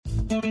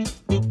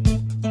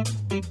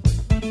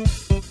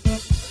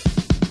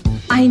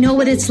I know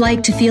what it's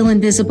like to feel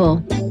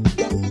invisible,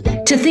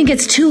 to think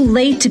it's too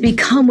late to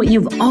become what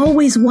you've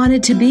always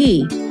wanted to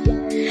be.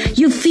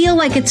 You feel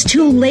like it's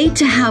too late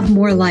to have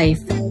more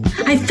life.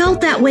 I felt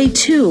that way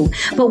too,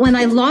 but when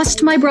I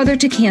lost my brother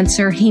to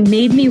cancer, he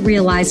made me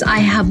realize I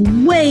have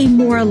way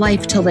more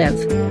life to live.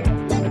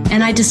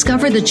 And I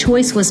discovered the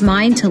choice was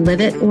mine to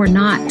live it or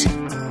not.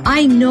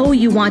 I know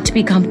you want to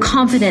become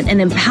confident and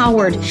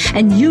empowered,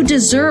 and you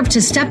deserve to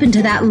step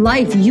into that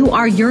life you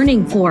are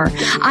yearning for.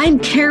 I'm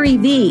Carrie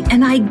V,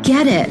 and I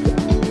get it.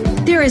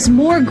 There is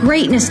more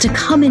greatness to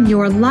come in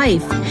your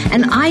life,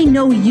 and I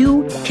know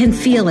you can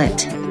feel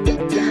it.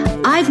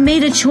 I've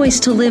made a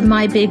choice to live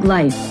my big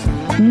life.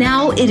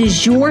 Now it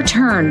is your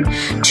turn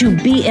to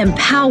be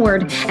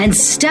empowered and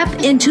step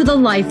into the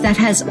life that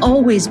has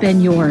always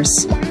been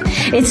yours.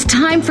 It's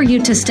time for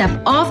you to step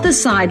off the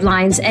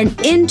sidelines and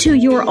into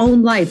your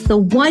own life, the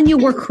one you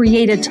were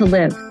created to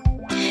live.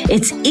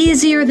 It's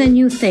easier than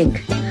you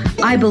think.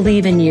 I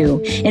believe in you.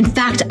 In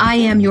fact, I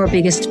am your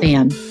biggest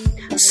fan.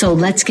 So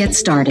let's get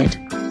started.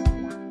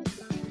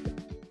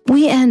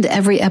 We end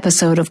every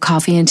episode of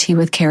Coffee and Tea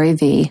with Carrie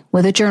V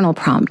with a journal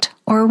prompt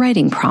or a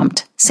writing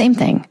prompt. Same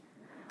thing.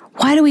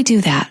 Why do we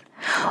do that?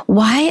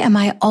 Why am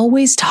I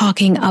always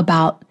talking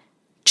about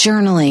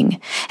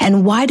journaling?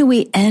 And why do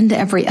we end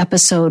every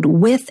episode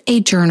with a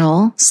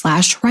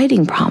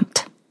journal/writing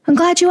prompt? I'm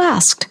glad you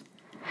asked.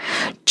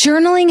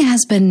 Journaling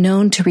has been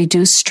known to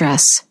reduce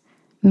stress,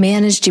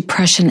 manage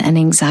depression and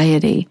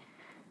anxiety,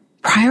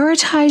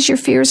 prioritize your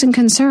fears and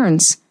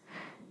concerns,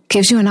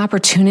 gives you an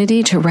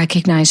opportunity to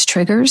recognize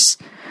triggers,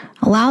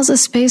 allows a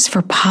space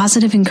for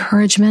positive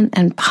encouragement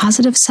and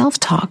positive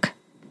self-talk.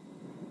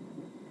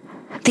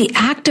 The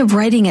act of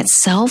writing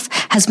itself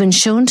has been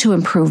shown to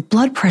improve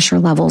blood pressure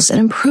levels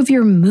and improve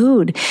your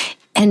mood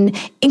and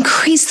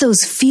increase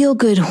those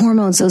feel-good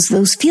hormones,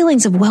 those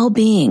feelings of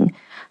well-being,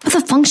 with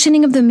the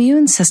functioning of the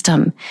immune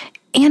system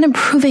and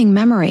improving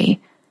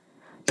memory.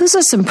 Those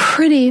are some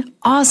pretty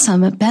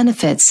awesome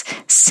benefits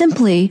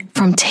simply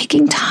from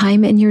taking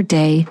time in your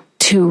day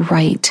to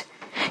write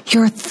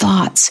your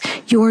thoughts,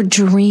 your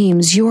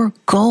dreams, your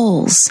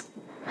goals.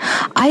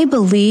 I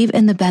believe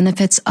in the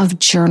benefits of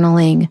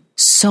journaling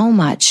so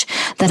much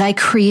that I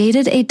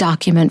created a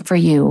document for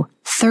you,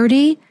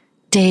 30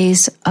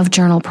 days of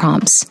journal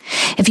prompts.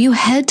 If you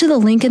head to the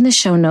link in the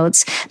show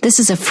notes, this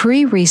is a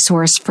free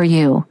resource for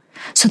you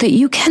so that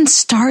you can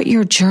start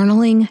your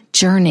journaling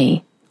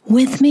journey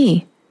with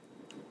me.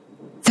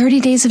 30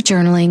 days of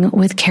journaling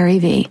with Carrie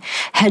V.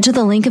 Head to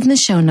the link in the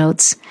show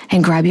notes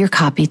and grab your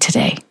copy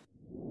today.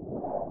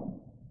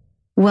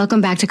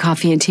 Welcome back to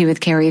Coffee and Tea with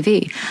Carrie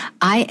V.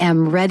 I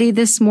am ready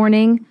this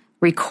morning,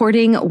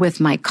 recording with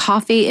my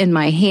coffee in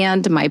my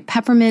hand. My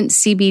peppermint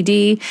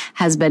CBD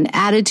has been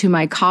added to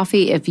my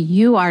coffee. If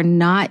you are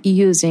not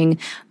using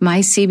my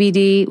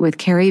CBD with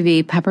Carrie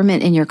V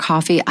peppermint in your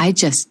coffee, I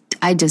just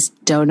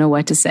don't know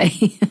what to say.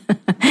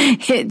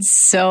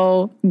 It's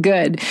so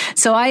good.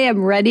 So I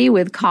am ready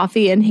with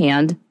coffee in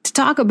hand to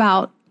talk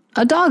about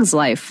a dog's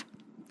life.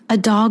 A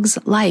dog's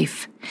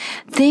life.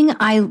 Things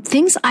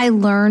I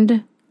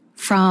learned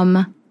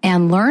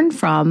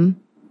from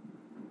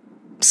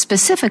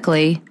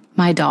specifically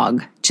my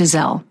dog,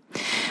 Giselle.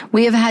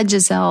 We have had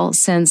Giselle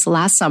since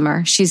last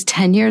summer. She's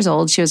 10 years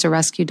old. She was a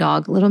rescue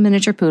dog, little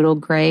miniature poodle,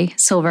 gray,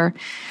 silver.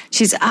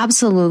 She's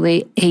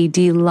absolutely a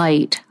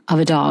delight of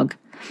a dog.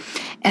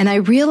 And I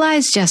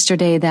realized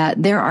yesterday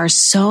that there are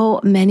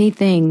so many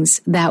things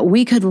that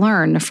we could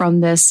learn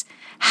from this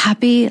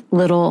happy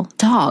little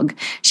dog.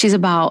 She's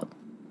about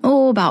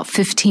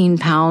 15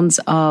 pounds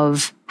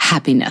of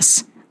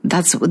happiness.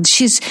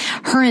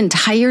 Her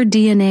entire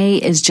DNA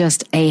is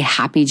just a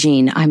happy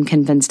gene. I'm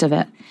convinced of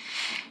it.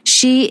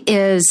 She's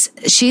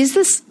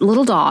this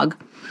little dog.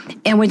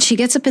 And when she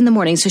gets up in the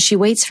morning, so she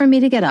waits for me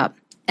to get up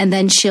and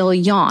then she'll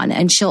yawn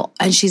and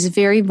she's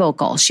very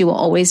vocal. She will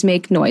always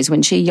make noise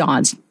when she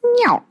yawns,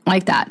 meow,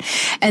 like that.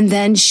 And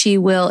then she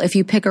will, if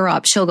you pick her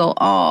up, she'll go,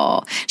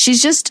 oh,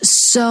 she's just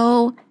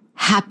so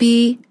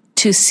happy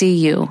to see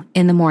you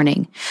in the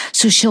morning.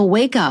 So she'll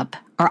wake up,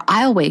 or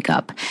I'll wake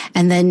up,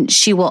 and then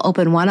she will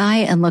open one eye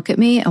and look at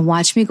me and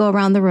watch me go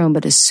around the room.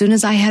 But as soon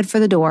as I head for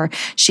the door,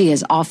 she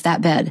is off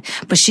that bed.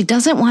 But she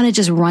doesn't want to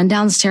just run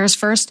downstairs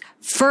first.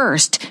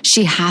 First,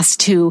 she has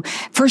to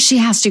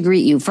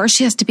greet you. First,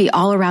 she has to be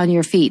all around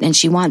your feet, and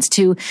she wants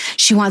to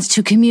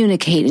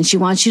communicate, and she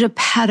wants you to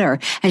pet her,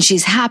 and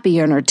she's happy,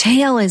 and her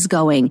tail is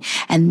going.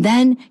 And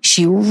then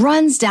she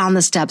runs down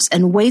the steps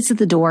and waits at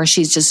the door.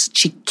 She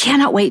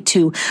cannot wait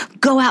to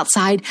go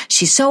outside.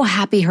 She's so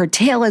happy. Her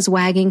tail is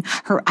wagging.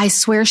 I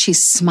swear she's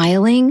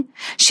smiling.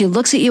 She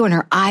looks at you and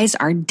her eyes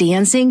are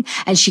dancing,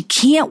 and she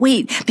can't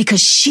wait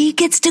because she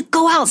gets to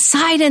go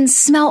outside and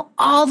smell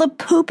all the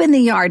poop in the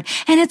yard,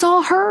 and it's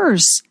all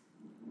hers.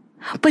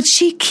 But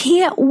she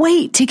can't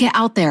wait to get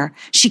out there.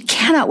 She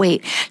cannot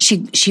wait.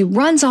 She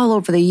runs all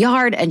over the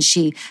yard and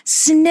she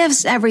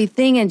sniffs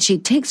everything and she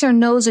takes her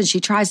nose and she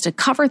tries to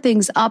cover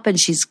things up and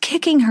she's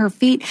kicking her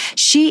feet.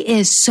 She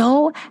is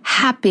so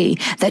happy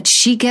that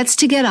she gets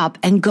to get up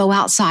and go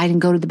outside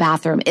and go to the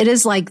bathroom. It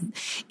is like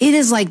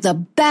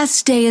the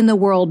best day in the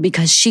world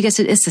because she gets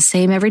it. It's the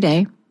same every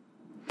day,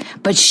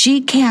 but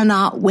she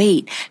cannot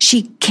wait.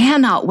 She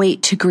cannot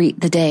wait to greet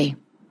the day.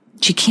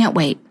 She can't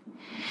wait.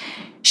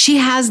 She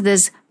has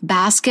this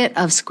basket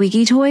of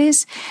squeaky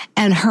toys,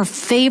 and her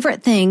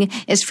favorite thing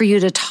is for you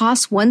to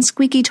toss one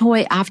squeaky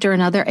toy after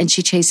another, and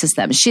she chases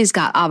them. She's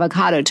got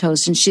avocado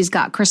toast, and she's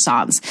got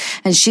croissants,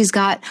 and she's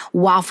got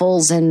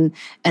waffles, and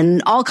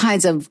all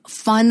kinds of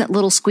fun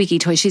little squeaky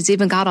toys. She's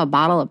even got a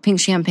bottle of pink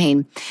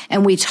champagne,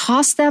 and we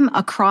toss them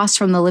across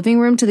from the living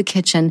room to the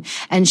kitchen,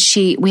 and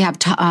we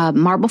have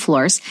marble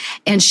floors,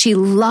 and she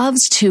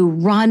loves to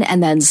run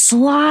and then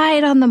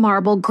slide on the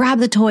marble, grab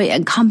the toy,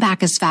 and come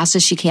back as fast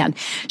as she can.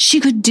 She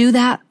could do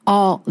that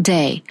all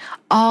day.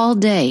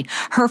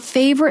 Her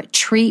favorite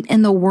treat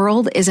in the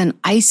world is an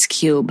ice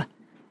cube.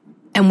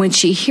 And when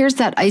she hears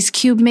that ice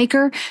cube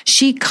maker,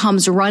 she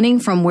comes running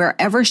from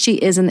wherever she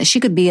is. And she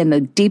could be in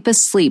the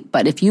deepest sleep,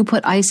 but if you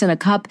put ice in a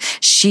cup,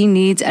 she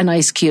needs an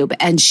ice cube.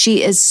 And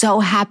she is so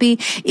happy.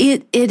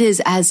 It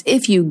is as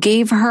if you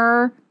gave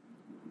her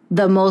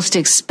the most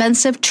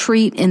expensive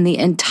treat in the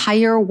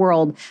entire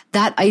world.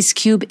 That ice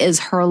cube is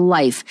her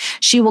life.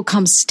 She will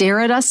come stare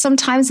at us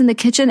sometimes in the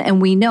kitchen,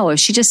 and we know if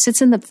she just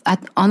sits on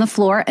the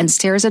floor and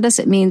stares at us,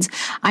 it means,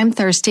 I'm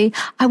thirsty.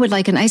 I would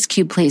like an ice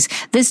cube, please.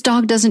 This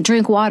dog doesn't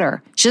drink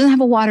water. She doesn't have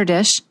a water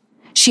dish.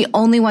 She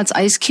only wants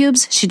ice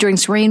cubes. She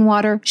drinks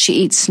rainwater. She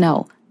eats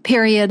snow.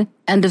 Period.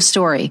 End of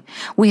story.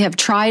 We have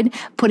tried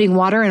putting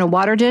water in a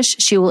water dish.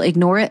 She will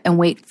ignore it and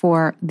wait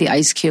for the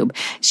ice cube.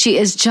 She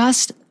is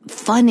just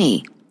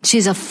funny.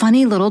 She's a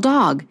funny little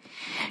dog.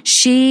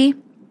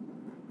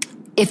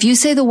 If you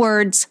say the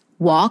words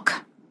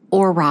walk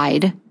or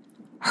ride,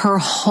 her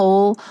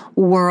whole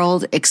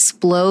world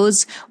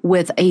explodes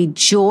with a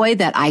joy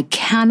that I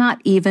cannot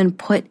even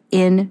put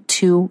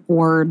into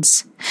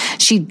words.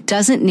 She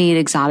doesn't need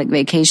exotic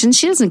vacations.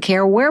 She doesn't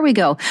care where we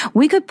go.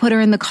 We could put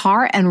her in the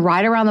car and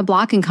ride around the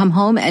block and come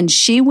home, and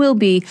she will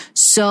be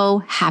so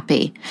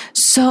happy.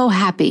 So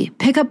happy.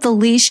 Pick up the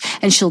leash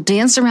and she'll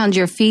dance around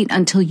your feet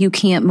until you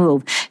can't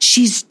move.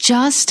 She's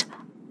just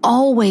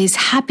always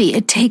happy.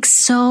 It takes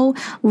so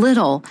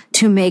little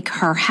to make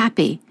her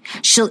happy.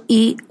 She'll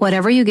eat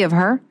whatever you give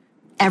her.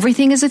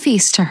 Everything is a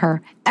feast to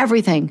her.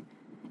 Everything.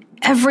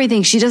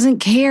 She doesn't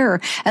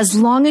care. As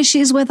long as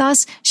she's with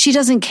us, she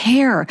doesn't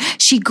care.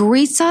 She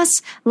greets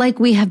us like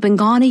we have been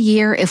gone a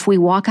year if we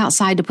walk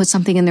outside to put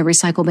something in the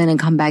recycle bin and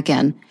come back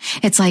in.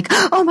 It's like,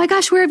 oh my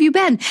gosh, where have you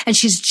been? And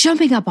she's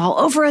jumping up all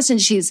over us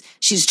and she's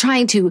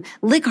trying to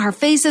lick our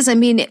faces. I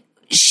mean,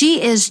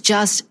 she is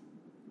just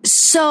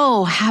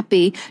so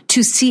happy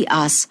to see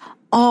us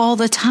all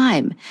the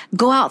time.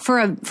 Go out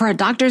for a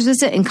doctor's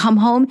visit and come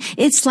home.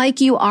 It's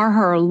like you are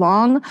her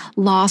long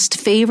lost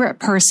favorite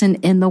person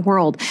in the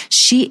world.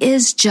 She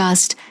is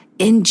just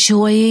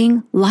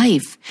enjoying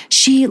life.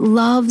 She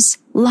loves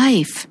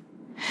life.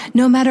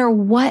 No matter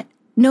what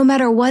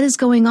is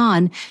going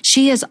on,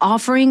 she is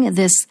offering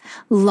this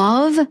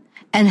love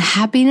and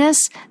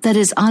happiness that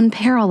is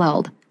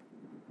unparalleled.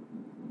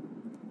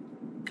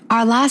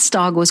 Our last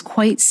dog was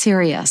quite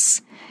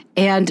serious.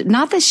 And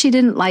not that she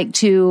didn't love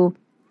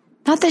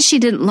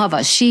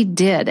us. She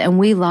did, and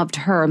we loved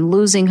her, and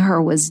losing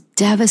her was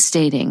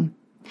devastating.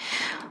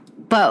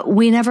 But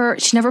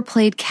she never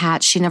played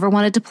catch. She never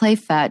wanted to play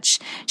fetch.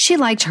 She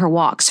liked her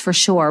walks for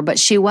sure, but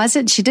she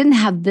didn't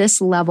have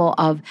this level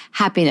of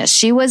happiness.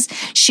 She was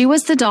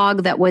the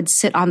dog that would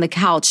sit on the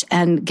couch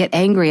and get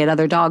angry at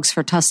other dogs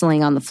for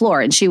tussling on the floor,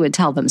 and she would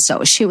tell them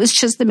so. She was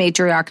just the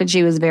matriarch, and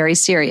she was very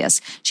serious.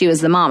 She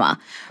was the mama.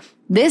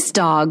 This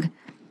dog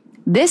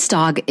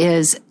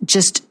is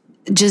just,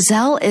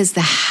 Giselle is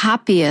the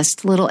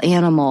happiest little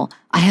animal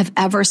I have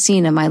ever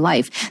seen in my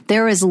life.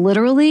 There is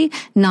literally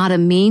not a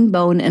mean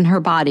bone in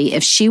her body.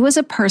 If she was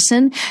a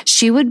person,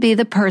 she would be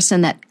the person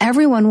that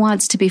everyone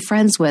wants to be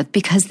friends with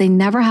because they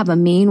never have a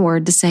mean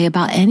word to say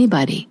about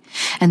anybody.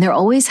 And they're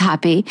always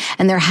happy,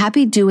 and they're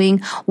happy doing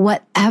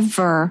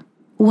whatever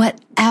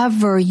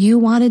you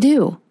want to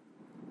do.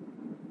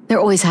 They're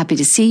always happy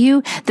to see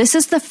you. This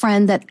is the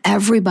friend that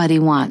everybody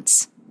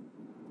wants.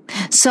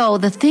 So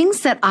the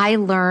things that I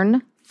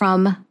learn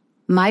from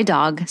my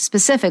dog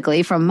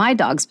specifically,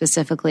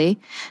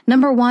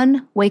 number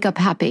one, wake up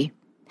happy.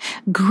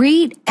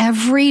 Greet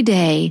every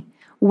day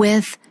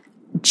with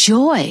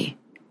joy.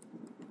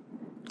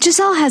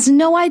 Giselle has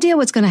no idea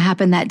what's going to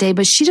happen that day,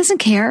 but she doesn't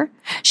care.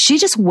 She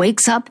just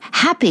wakes up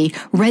happy,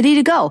 ready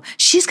to go.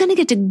 She's going to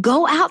get to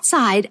go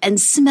outside and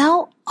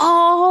smell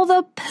all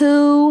the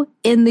poo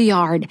in the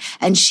yard,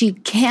 and she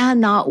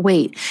cannot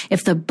wait.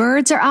 If the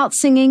birds are out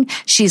singing,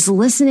 she's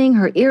listening.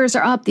 Her ears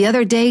are up. The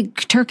other day,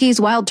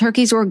 wild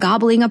turkeys were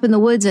gobbling up in the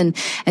woods, and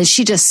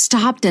she just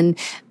stopped and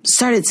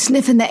started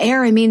sniffing the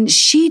air. I mean,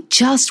 she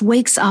just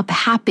wakes up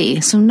happy.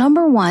 So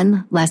number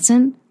 1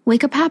 lesson,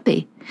 wake up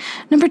happy.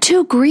 Number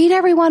 2, greet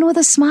everyone with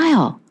a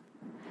smile.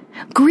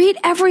 Greet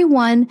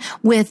everyone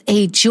with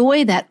a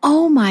joy that,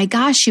 oh my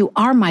gosh, you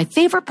are my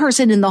favorite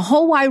person in the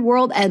whole wide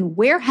world, and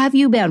where have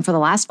you been for the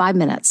last 5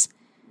 minutes?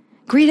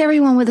 Greet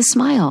everyone with a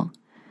smile.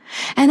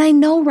 And I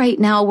know right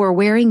now we're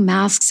wearing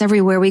masks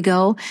everywhere we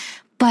go,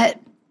 but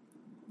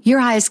your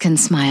eyes can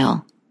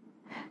smile.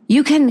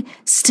 You can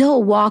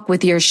still walk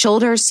with your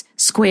shoulders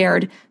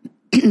squared,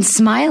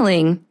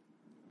 smiling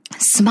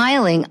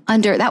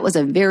under, that was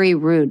a very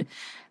rude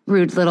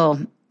little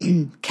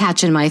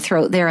catch in my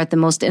throat there at the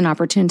most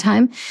inopportune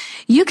time.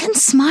 You can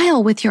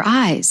smile with your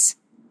eyes.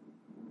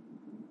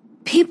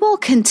 People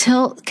can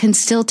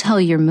still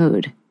tell your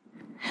mood.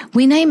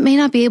 We may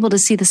not be able to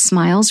see the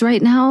smiles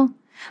right now,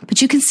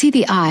 but you can see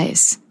the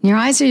eyes. Your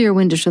eyes are your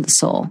windows to the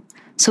soul.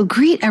 So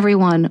greet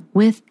everyone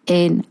with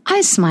an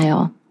eye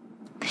smile.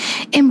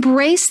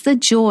 Embrace the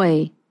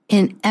joy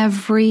in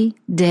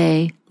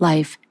everyday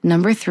life.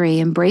 Number 3,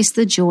 embrace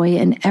the joy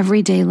in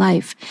everyday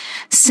life.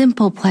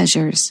 Simple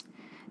pleasures.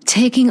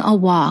 Taking a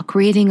walk,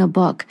 reading a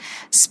book,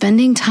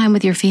 spending time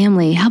with your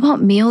family. How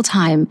about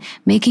mealtime?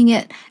 Making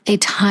it a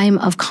time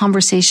of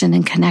conversation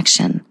and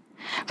connection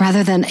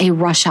rather than a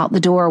rush out the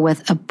door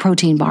with a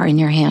protein bar in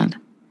your hand.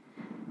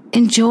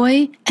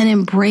 Enjoy and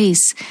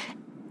embrace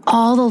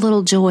all the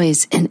little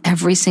joys in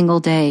every single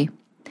day.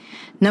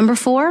 Number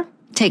 4,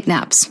 take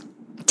naps.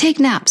 Take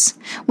naps.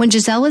 When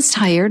Giselle is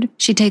tired,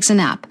 she takes a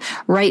nap.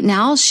 Right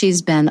now,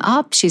 she's been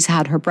up, she's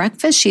had her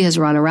breakfast, she has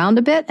run around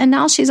a bit, and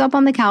now she's up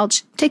on the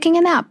couch taking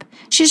a nap.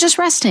 She's just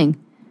resting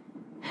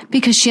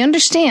because she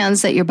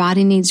understands that your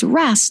body needs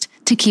rest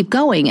to keep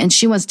going, and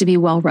she wants to be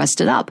well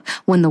rested up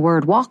when the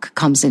word walk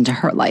comes into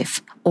her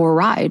life, or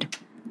ride,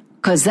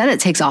 because then it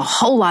takes a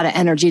whole lot of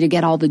energy to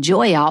get all the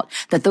joy out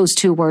that those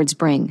 2 words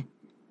bring.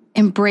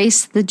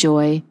 Embrace the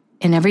joy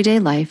in everyday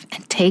life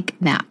and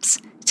take naps.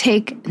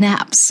 Take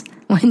naps.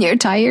 When you're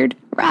tired,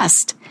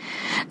 rest.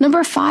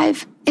 Number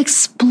 5,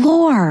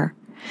 explore.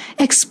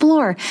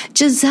 Explore.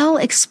 Giselle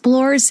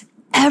explores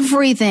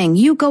everything.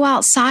 You go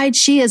outside,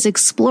 she is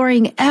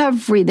exploring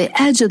the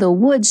edge of the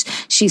woods.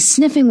 She's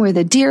sniffing where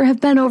the deer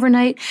have been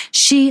overnight.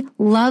 She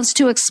loves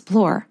to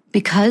explore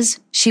because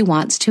she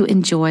wants to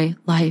enjoy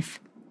life.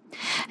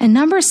 And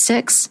number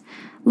 6,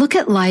 look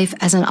at life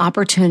as an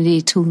opportunity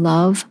to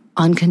love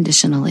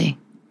unconditionally.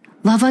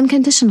 Love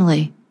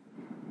unconditionally.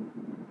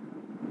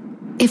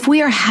 If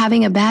we are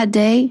having a bad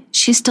day,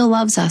 she still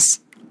loves us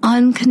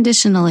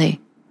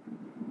unconditionally.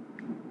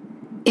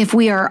 If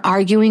we are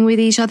arguing with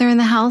each other in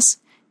the house,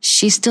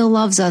 she still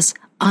loves us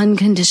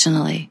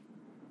unconditionally.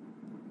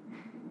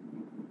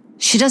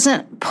 She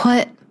doesn't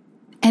put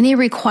any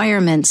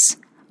requirements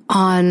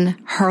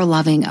on her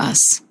loving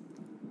us.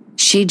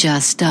 She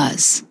just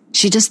does.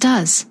 She just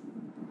does.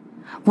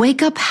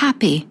 Wake up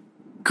happy.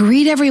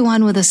 Greet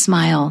everyone with a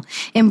smile.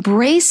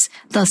 Embrace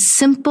the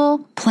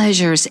simple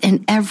pleasures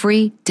in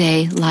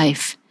everyday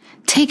life.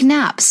 Take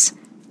naps.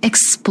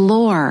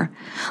 Explore.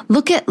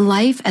 Look at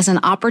life as an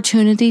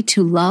opportunity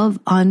to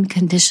love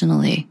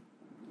unconditionally.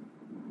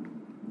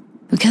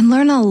 We can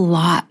learn a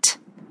lot.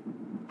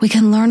 We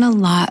can learn a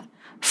lot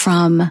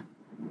from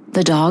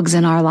the dogs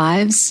in our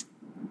lives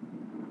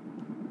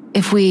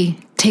if we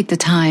take the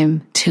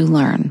time to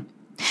learn.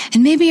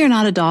 And maybe you're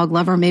not a dog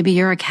lover, maybe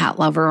you're a cat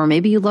lover, or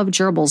maybe you love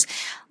gerbils.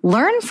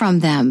 Learn from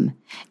them.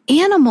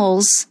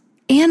 Animals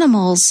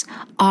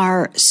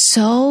are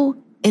so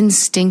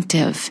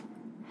instinctive,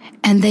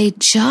 and they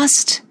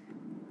just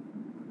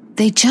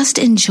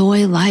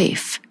enjoy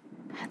life.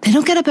 They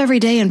don't get up every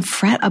day and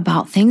fret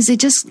about things. They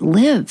just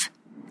live.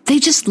 They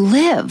just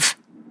live.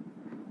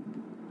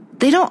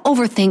 They don't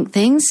overthink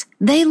things.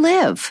 They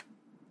live.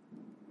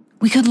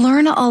 We could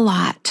learn a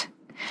lot.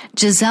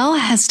 Giselle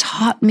has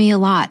taught me a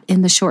lot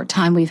in the short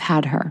time we've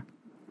had her.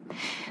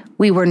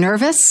 We were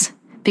nervous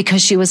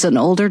because she was an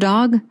older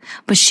dog,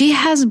 but she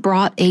has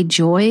brought a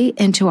joy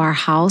into our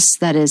house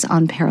that is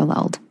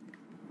unparalleled.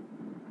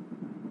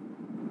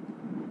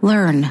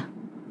 Learn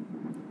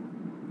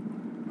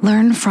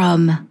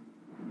from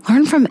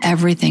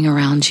everything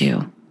around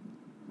you.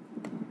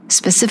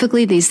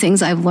 Specifically, these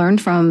things I've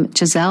learned from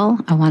Giselle,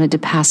 I wanted to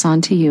pass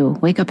on to you.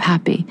 Wake up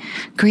happy.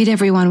 Greet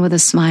everyone with a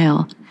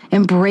smile.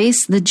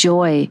 Embrace the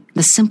joy,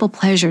 the simple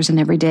pleasures in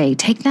every day.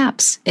 Take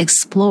naps.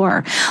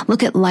 Explore.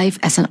 Look at life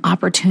as an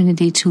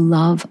opportunity to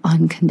love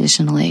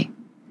unconditionally.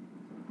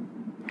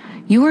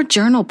 Your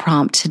journal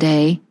prompt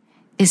today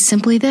is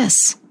simply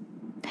this.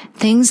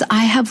 Things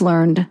I have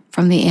learned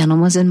from the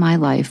animals in my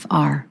life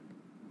are,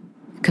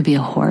 it could be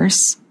a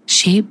horse,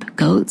 sheep,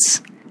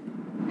 goats.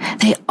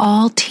 They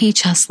all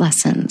teach us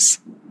lessons.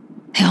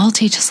 They all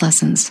teach us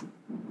lessons.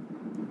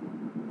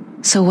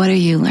 So what are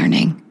you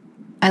learning?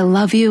 I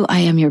love you. I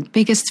am your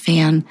biggest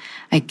fan.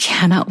 I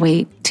cannot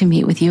wait to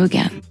meet with you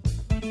again.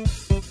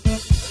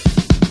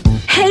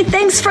 Hey,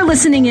 thanks for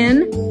listening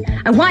in.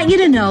 I want you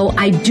to know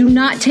I do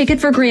not take it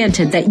for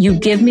granted that you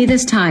give me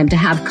this time to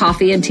have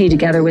coffee and tea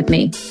together with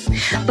me.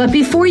 But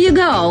before you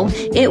go,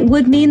 it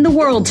would mean the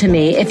world to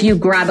me if you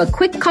grab a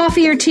quick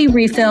coffee or tea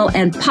refill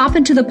and pop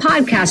into the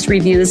podcast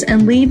reviews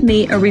and leave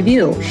me a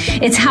review.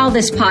 It's how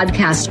this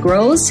podcast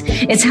grows.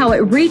 It's how it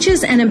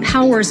reaches and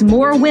empowers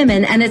more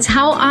women. And it's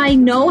how I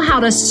know how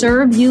to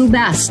serve you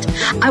best.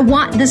 I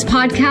want this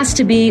podcast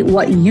to be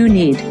what you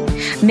need.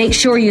 Make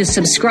sure you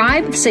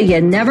subscribe so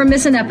you never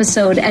miss an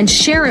episode and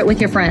share it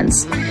with your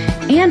friends.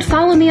 And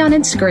follow me on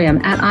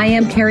Instagram at I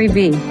am Carrie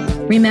V.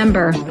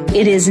 Remember,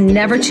 it is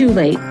never too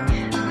late.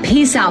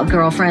 Peace out,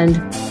 girlfriend.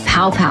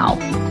 Pow pow.